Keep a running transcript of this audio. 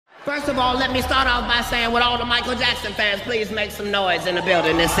First of all, let me start off by saying, with all the Michael Jackson fans, please make some noise in the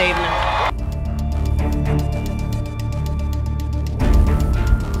building this evening.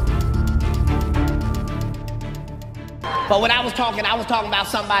 But when I was talking about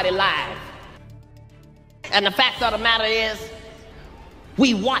somebody live. And the fact of the matter is,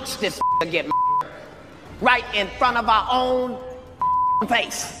 we watched this get right in front of our own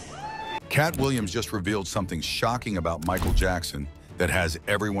face. Katt Williams just revealed something shocking about Michael Jackson that has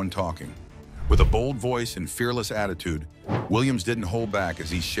everyone talking. With a bold voice and fearless attitude, Williams didn't hold back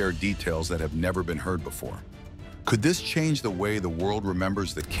as he shared details that have never been heard before. Could this change the way the world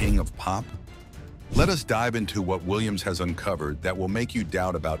remembers the king of pop? Let us dive into what Williams has uncovered that will make you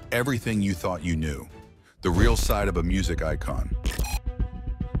doubt about everything you thought you knew. The real side of a music icon.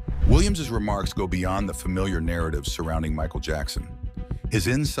 Williams's remarks go beyond the familiar narratives surrounding Michael Jackson. His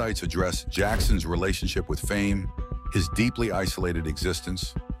insights address Jackson's relationship with fame, his deeply isolated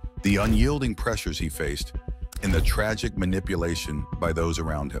existence, the unyielding pressures he faced, and the tragic manipulation by those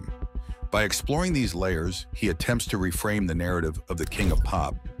around him. By exploring these layers, he attempts to reframe the narrative of the king of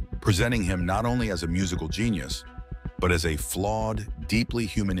pop, presenting him not only as a musical genius, but as a flawed, deeply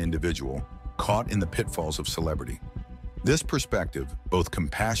human individual caught in the pitfalls of celebrity. This perspective, both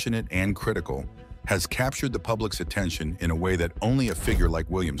compassionate and critical, has captured the public's attention in a way that only a figure like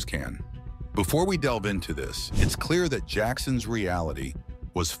Williams can. Before we delve into this, it's clear that Jackson's reality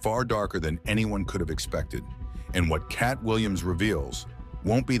was far darker than anyone could have expected, and what Katt Williams reveals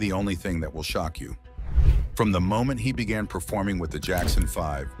won't be the only thing that will shock you. From the moment he began performing with the Jackson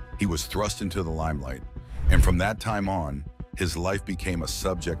 5, he was thrust into the limelight, and from that time on, his life became a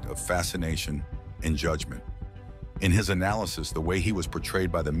subject of fascination and judgment. In his analysis, the way he was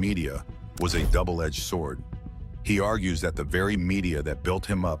portrayed by the media was a double-edged sword. He argues that the very media that built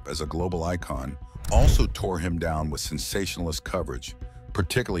him up as a global icon also tore him down with sensationalist coverage,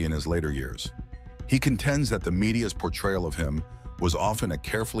 particularly in his later years. He contends that the media's portrayal of him was often a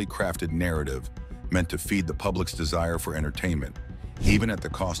carefully crafted narrative meant to feed the public's desire for entertainment, even at the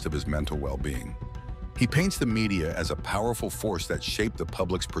cost of his mental well-being. He paints the media as a powerful force that shaped the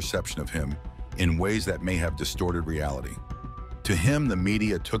public's perception of him in ways that may have distorted reality. To him, the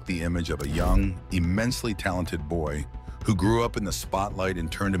media took the image of a young, immensely talented boy who grew up in the spotlight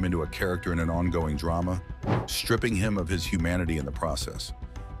and turned him into a character in an ongoing drama, stripping him of his humanity in the process.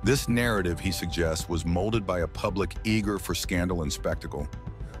 This narrative, he suggests, was molded by a public eager for scandal and spectacle,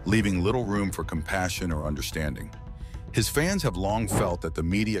 leaving little room for compassion or understanding. His fans have long felt that the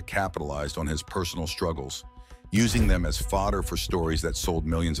media capitalized on his personal struggles, using them as fodder for stories that sold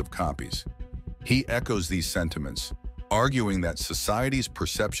millions of copies. He echoes these sentiments, arguing that society's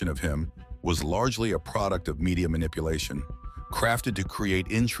perception of him was largely a product of media manipulation, crafted to create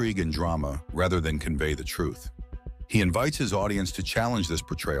intrigue and drama rather than convey the truth. He invites his audience to challenge this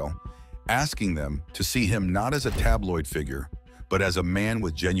portrayal, asking them to see him not as a tabloid figure, but as a man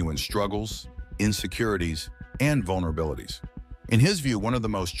with genuine struggles, insecurities, and vulnerabilities. In his view, one of the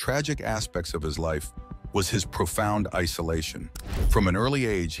most tragic aspects of his life was his profound isolation. From an early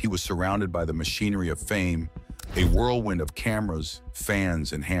age, he was surrounded by the machinery of fame, a whirlwind of cameras,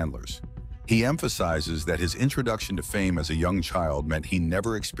 fans, and handlers. He emphasizes that his introduction to fame as a young child meant he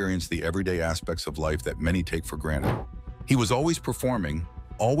never experienced the everyday aspects of life that many take for granted. He was always performing,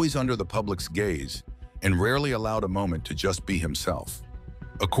 always under the public's gaze, and rarely allowed a moment to just be himself.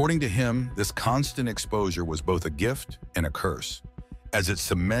 According to him, this constant exposure was both a gift and a curse, as it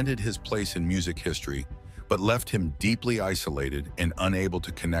cemented his place in music history, but left him deeply isolated and unable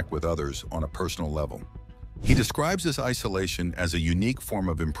to connect with others on a personal level. He describes this isolation as a unique form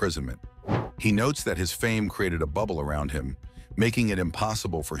of imprisonment. He notes that his fame created a bubble around him, making it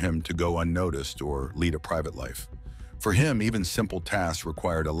impossible for him to go unnoticed or lead a private life. For him, even simple tasks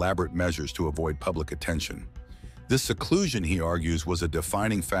required elaborate measures to avoid public attention. This seclusion, he argues, was a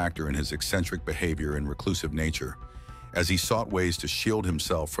defining factor in his eccentric behavior and reclusive nature, as he sought ways to shield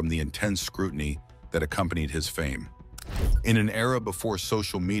himself from the intense scrutiny that accompanied his fame. In an era before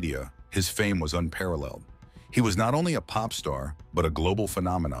social media, his fame was unparalleled. He was not only a pop star, but a global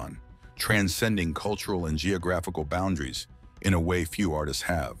phenomenon, transcending cultural and geographical boundaries in a way few artists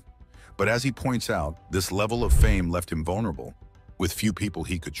have. But as he points out, this level of fame left him vulnerable, with few people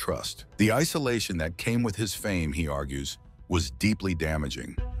he could trust. The isolation that came with his fame, he argues, was deeply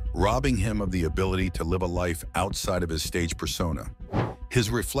damaging, robbing him of the ability to live a life outside of his stage persona. His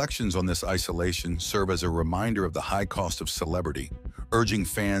reflections on this isolation serve as a reminder of the high cost of celebrity, urging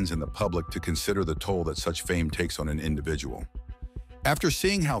fans and the public to consider the toll that such fame takes on an individual. After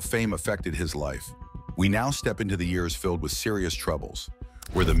seeing how fame affected his life, we now step into the years filled with serious troubles,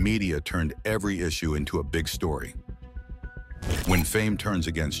 where the media turned every issue into a big story. When fame turns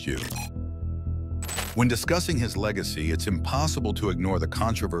against you. When discussing his legacy, it's impossible to ignore the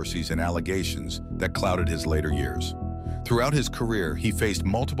controversies and allegations that clouded his later years. Throughout his career, he faced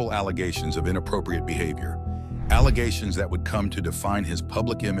multiple allegations of inappropriate behavior, allegations that would come to define his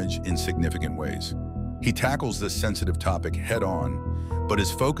public image in significant ways. He tackles this sensitive topic head-on, but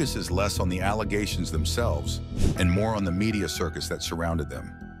his focus is less on the allegations themselves and more on the media circus that surrounded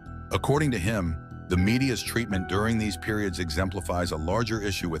them. According to him, the media's treatment during these periods exemplifies a larger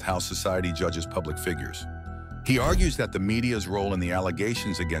issue with how society judges public figures. He argues that the media's role in the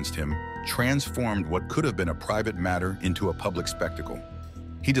allegations against him transformed what could have been a private matter into a public spectacle.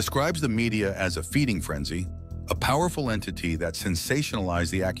 He describes the media as a feeding frenzy, a powerful entity that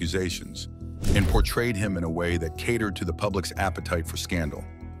sensationalized the accusations and portrayed him in a way that catered to the public's appetite for scandal.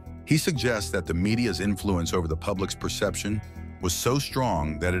 He suggests that the media's influence over the public's perception was so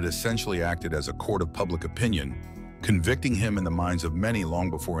strong that it essentially acted as a court of public opinion, convicting him in the minds of many long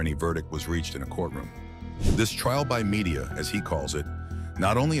before any verdict was reached in a courtroom. This trial by media, as he calls it,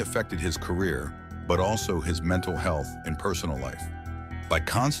 not only affected his career, but also his mental health and personal life. By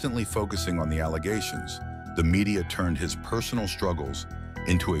constantly focusing on the allegations, the media turned his personal struggles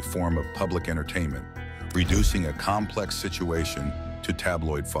into a form of public entertainment, reducing a complex situation to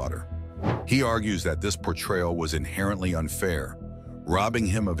tabloid fodder. He argues that this portrayal was inherently unfair, robbing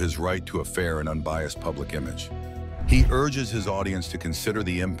him of his right to a fair and unbiased public image. He urges his audience to consider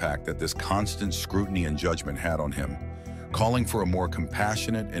the impact that this constant scrutiny and judgment had on him, calling for a more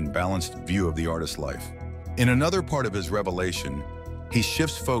compassionate and balanced view of the artist's life. In another part of his revelation, he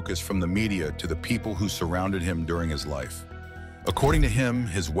shifts focus from the media to the people who surrounded him during his life. According to him,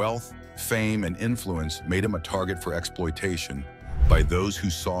 his wealth, fame, and influence made him a target for exploitation by those who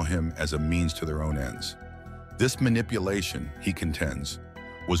saw him as a means to their own ends. This manipulation, he contends,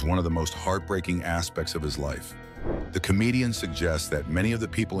 was one of the most heartbreaking aspects of his life. The comedian suggests that many of the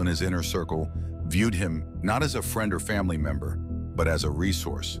people in his inner circle viewed him not as a friend or family member, but as a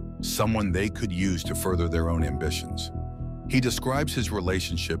resource, someone they could use to further their own ambitions. He describes his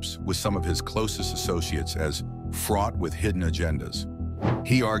relationships with some of his closest associates as fraught with hidden agendas.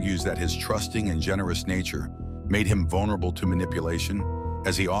 He argues that his trusting and generous nature made him vulnerable to manipulation,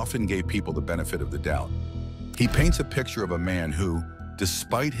 as he often gave people the benefit of the doubt. He paints a picture of a man who,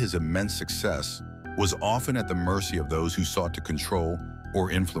 despite his immense success, was often at the mercy of those who sought to control or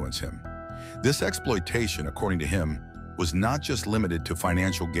influence him. This exploitation, according to him, was not just limited to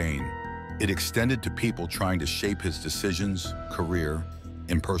financial gain. It extended to people trying to shape his decisions, career,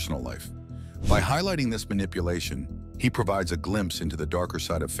 and personal life. By highlighting this manipulation, he provides a glimpse into the darker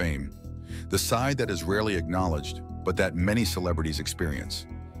side of fame, the side that is rarely acknowledged, but that many celebrities experience.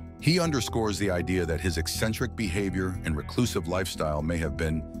 He underscores the idea that his eccentric behavior and reclusive lifestyle may have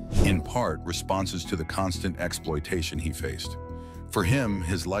been, in part, responses to the constant exploitation he faced. For him,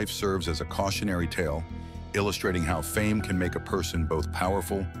 his life serves as a cautionary tale, illustrating how fame can make a person both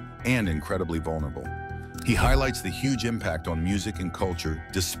powerful and incredibly vulnerable. He highlights the huge impact on music and culture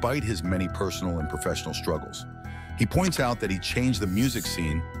despite his many personal and professional struggles. He points out that he changed the music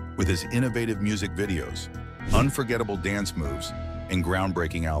scene with his innovative music videos, unforgettable dance moves, and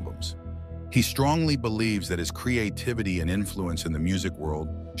groundbreaking albums. He strongly believes that his creativity and influence in the music world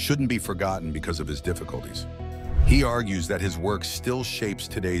shouldn't be forgotten because of his difficulties. He argues that his work still shapes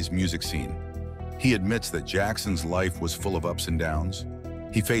today's music scene. He admits that Jackson's life was full of ups and downs.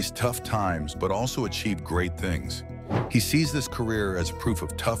 He faced tough times, but also achieved great things. He sees this career as proof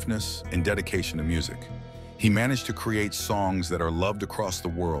of toughness and dedication to music. He managed to create songs that are loved across the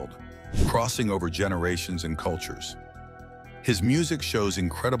world, crossing over generations and cultures. His music shows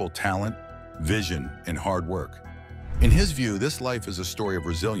incredible talent, vision, and hard work. In his view, this life is a story of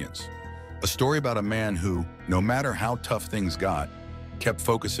resilience, a story about a man who, no matter how tough things got, kept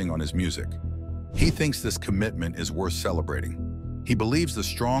focusing on his music. He thinks this commitment is worth celebrating. He believes the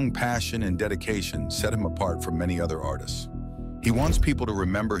strong passion and dedication set him apart from many other artists. He wants people to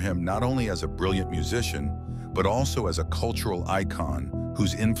remember him not only as a brilliant musician, but also as a cultural icon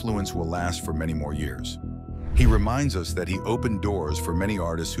whose influence will last for many more years. He reminds us that he opened doors for many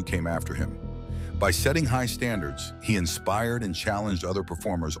artists who came after him. By setting high standards, he inspired and challenged other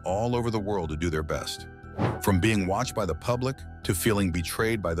performers all over the world to do their best. From being watched by the public to feeling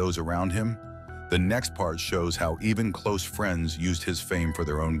betrayed by those around him, the next part shows how even close friends used his fame for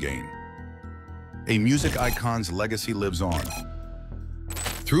their own gain. A music icon's legacy lives on.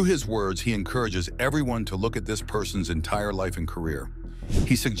 Through his words, he encourages everyone to look at this person's entire life and career.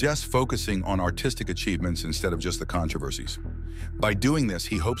 He suggests focusing on artistic achievements instead of just the controversies. By doing this,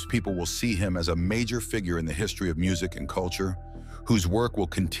 he hopes people will see him as a major figure in the history of music and culture, whose work will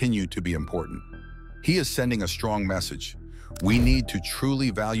continue to be important. He is sending a strong message. We need to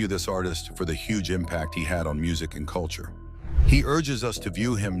truly value this artist for the huge impact he had on music and culture. He urges us to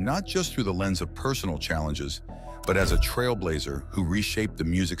view him not just through the lens of personal challenges, but as a trailblazer who reshaped the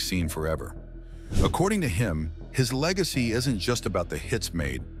music scene forever. According to him, his legacy isn't just about the hits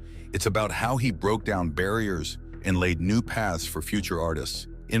made, it's about how he broke down barriers and laid new paths for future artists,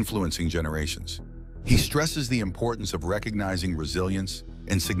 influencing generations. He stresses the importance of recognizing resilience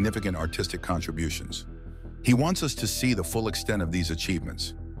and significant artistic contributions. He wants us to see the full extent of these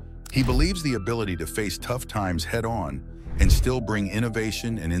achievements. He believes the ability to face tough times head-on and still bring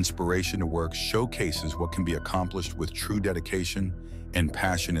innovation and inspiration to work showcases what can be accomplished with true dedication and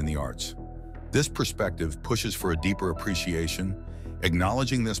passion in the arts. This perspective pushes for a deeper appreciation,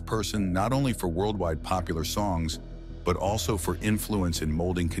 acknowledging this person not only for worldwide popular songs, but also for influence in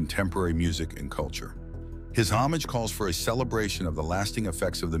molding contemporary music and culture. His homage calls for a celebration of the lasting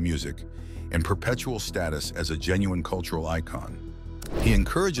effects of the music and perpetual status as a genuine cultural icon. He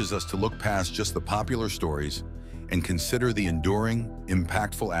encourages us to look past just the popular stories and consider the enduring,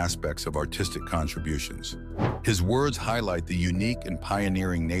 impactful aspects of artistic contributions. His words highlight the unique and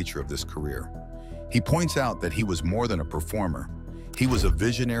pioneering nature of this career. He points out that he was more than a performer. He was a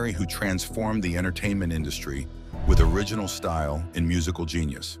visionary who transformed the entertainment industry with original style and musical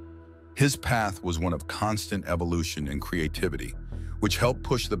genius. His path was one of constant evolution and creativity, which helped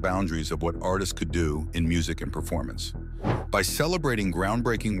push the boundaries of what artists could do in music and performance. By celebrating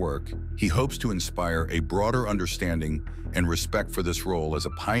groundbreaking work, he hopes to inspire a broader understanding and respect for this role as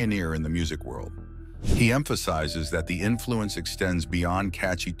a pioneer in the music world. He emphasizes that the influence extends beyond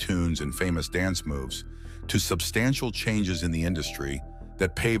catchy tunes and famous dance moves to substantial changes in the industry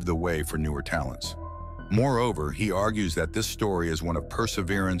that paved the way for newer talents. Moreover, he argues that this story is one of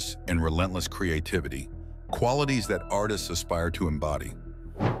perseverance and relentless creativity, qualities that artists aspire to embody.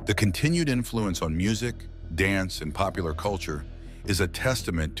 The continued influence on music, dance, and popular culture is a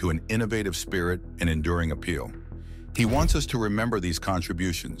testament to an innovative spirit and enduring appeal. He wants us to remember these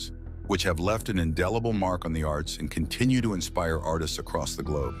contributions, which have left an indelible mark on the arts and continue to inspire artists across the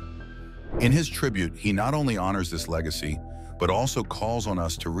globe. In his tribute, he not only honors this legacy, but also calls on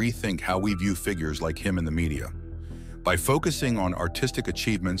us to rethink how we view figures like him in the media. By focusing on artistic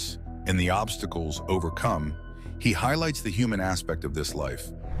achievements and the obstacles overcome, he highlights the human aspect of this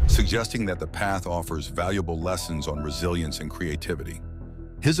life, suggesting that the path offers valuable lessons on resilience and creativity.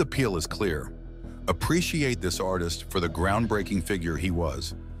 His appeal is clear. Appreciate this artist for the groundbreaking figure he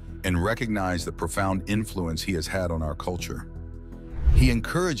was, and recognize the profound influence he has had on our culture. He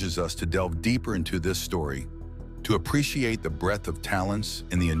encourages us to delve deeper into this story, to appreciate the breadth of talents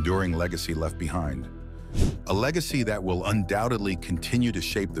and the enduring legacy left behind. A legacy that will undoubtedly continue to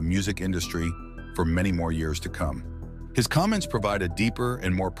shape the music industry for many more years to come. His comments provide a deeper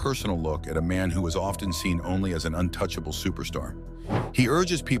and more personal look at a man who is often seen only as an untouchable superstar. He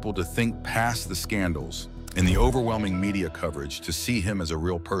urges people to think past the scandals and the overwhelming media coverage to see him as a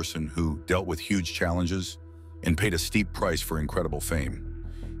real person who dealt with huge challenges and paid a steep price for incredible fame.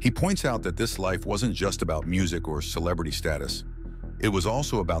 He points out that this life wasn't just about music or celebrity status. It was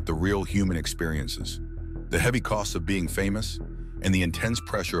also about the real human experiences, the heavy costs of being famous, and the intense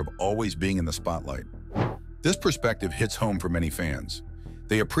pressure of always being in the spotlight. This perspective hits home for many fans.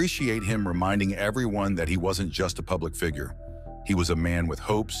 They appreciate him reminding everyone that he wasn't just a public figure. He was a man with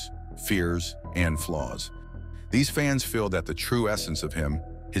hopes, fears, and flaws. These fans feel that the true essence of him,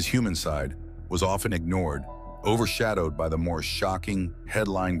 his human side, was often ignored, overshadowed by the more shocking,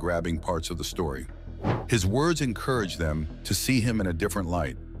 headline-grabbing parts of the story. His words encourage them to see him in a different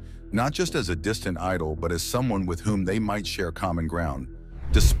light, not just as a distant idol, but as someone with whom they might share common ground,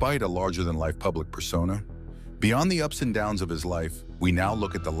 despite a larger-than-life public persona. Beyond the ups and downs of his life, we now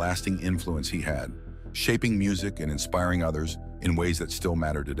look at the lasting influence he had, shaping music and inspiring others in ways that still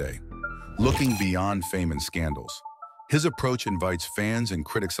matter today. Looking beyond fame and scandals, his approach invites fans and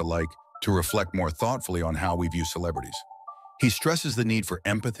critics alike to reflect more thoughtfully on how we view celebrities. He stresses the need for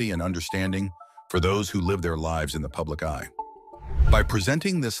empathy and understanding for those who live their lives in the public eye. By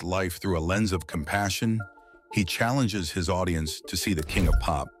presenting this life through a lens of compassion, he challenges his audience to see the king of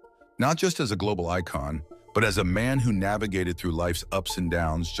pop, not just as a global icon, but as a man who navigated through life's ups and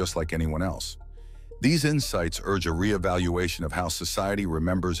downs just like anyone else. These insights urge a reevaluation of how society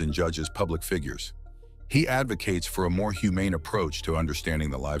remembers and judges public figures. He advocates for a more humane approach to understanding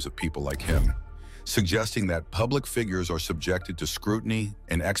the lives of people like him, suggesting that public figures are subjected to scrutiny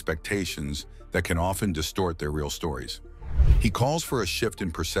and expectations that can often distort their real stories. He calls for a shift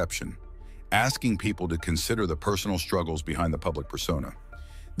in perception, asking people to consider the personal struggles behind the public persona.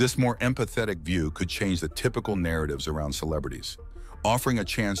 This more empathetic view could change the typical narratives around celebrities, offering a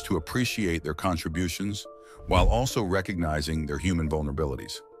chance to appreciate their contributions while also recognizing their human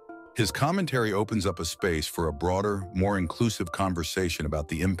vulnerabilities. His commentary opens up a space for a broader, more inclusive conversation about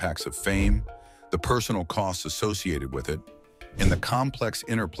the impacts of fame, the personal costs associated with it, and the complex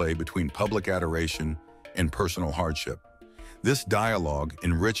interplay between public adoration and personal hardship. This dialogue,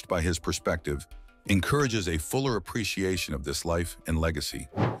 enriched by his perspective, encourages a fuller appreciation of this life and legacy,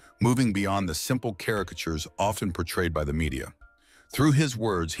 moving beyond the simple caricatures often portrayed by the media. Through his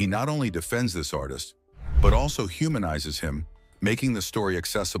words, he not only defends this artist, but also humanizes him, making the story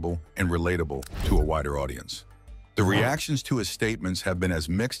accessible and relatable to a wider audience. The reactions to his statements have been as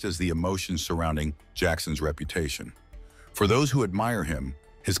mixed as the emotions surrounding Jackson's reputation. For those who admire him,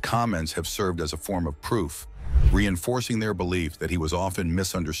 his comments have served as a form of proof, reinforcing their belief that he was often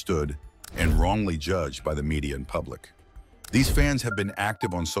misunderstood and wrongly judged by the media and public. These fans have been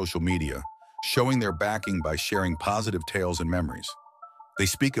active on social media, showing their backing by sharing positive tales and memories. They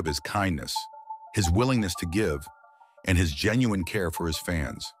speak of his kindness, his willingness to give, and his genuine care for his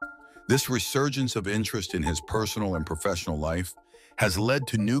fans. This resurgence of interest in his personal and professional life has led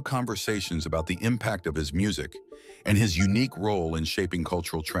to new conversations about the impact of his music and his unique role in shaping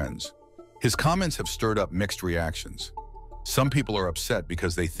cultural trends. His comments have stirred up mixed reactions. Some people are upset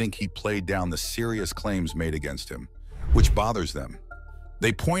because they think he played down the serious claims made against him, which bothers them.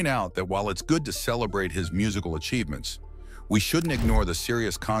 They point out that while it's good to celebrate his musical achievements, we shouldn't ignore the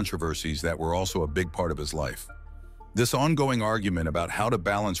serious controversies that were also a big part of his life. This ongoing argument about how to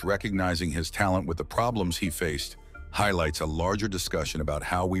balance recognizing his talent with the problems he faced highlights a larger discussion about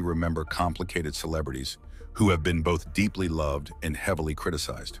how we remember complicated celebrities who have been both deeply loved and heavily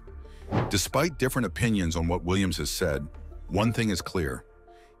criticized. Despite different opinions on what Williams has said, one thing is clear: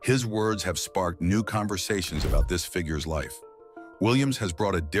 his words have sparked new conversations about this figure's life. Williams has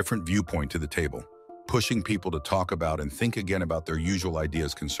brought a different viewpoint to the table, pushing people to talk about and think again about their usual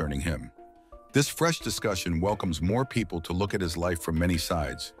ideas concerning him. This fresh discussion welcomes more people to look at his life from many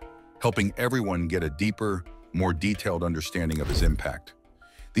sides, helping everyone get a deeper, more detailed understanding of his impact.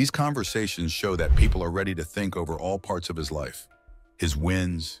 These conversations show that people are ready to think over all parts of his life: his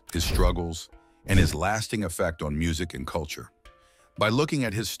wins, his struggles, and his lasting effect on music and culture. By looking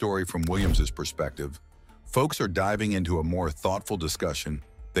at his story from Williams's perspective, folks are diving into a more thoughtful discussion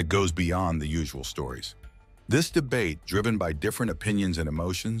that goes beyond the usual stories. This debate, driven by different opinions and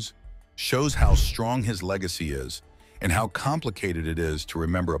emotions, shows how strong his legacy is and how complicated it is to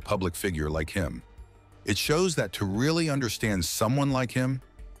remember a public figure like him. It shows that to really understand someone like him,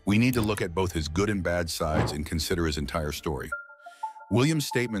 we need to look at both his good and bad sides and consider his entire story. Williams'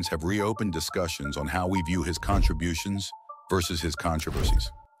 statements have reopened discussions on how we view his contributions versus his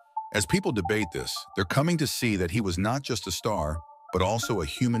controversies. As people debate this, they're coming to see that he was not just a star, but also a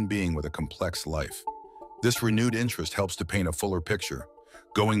human being with a complex life. This renewed interest helps to paint a fuller picture,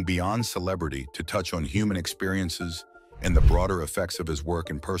 going beyond celebrity to touch on human experiences and the broader effects of his work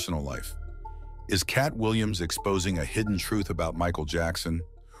and personal life. Is Katt Williams exposing a hidden truth about Michael Jackson,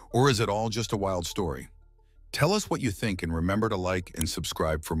 or is it all just a wild story? Tell us what you think and remember to like and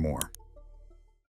subscribe for more.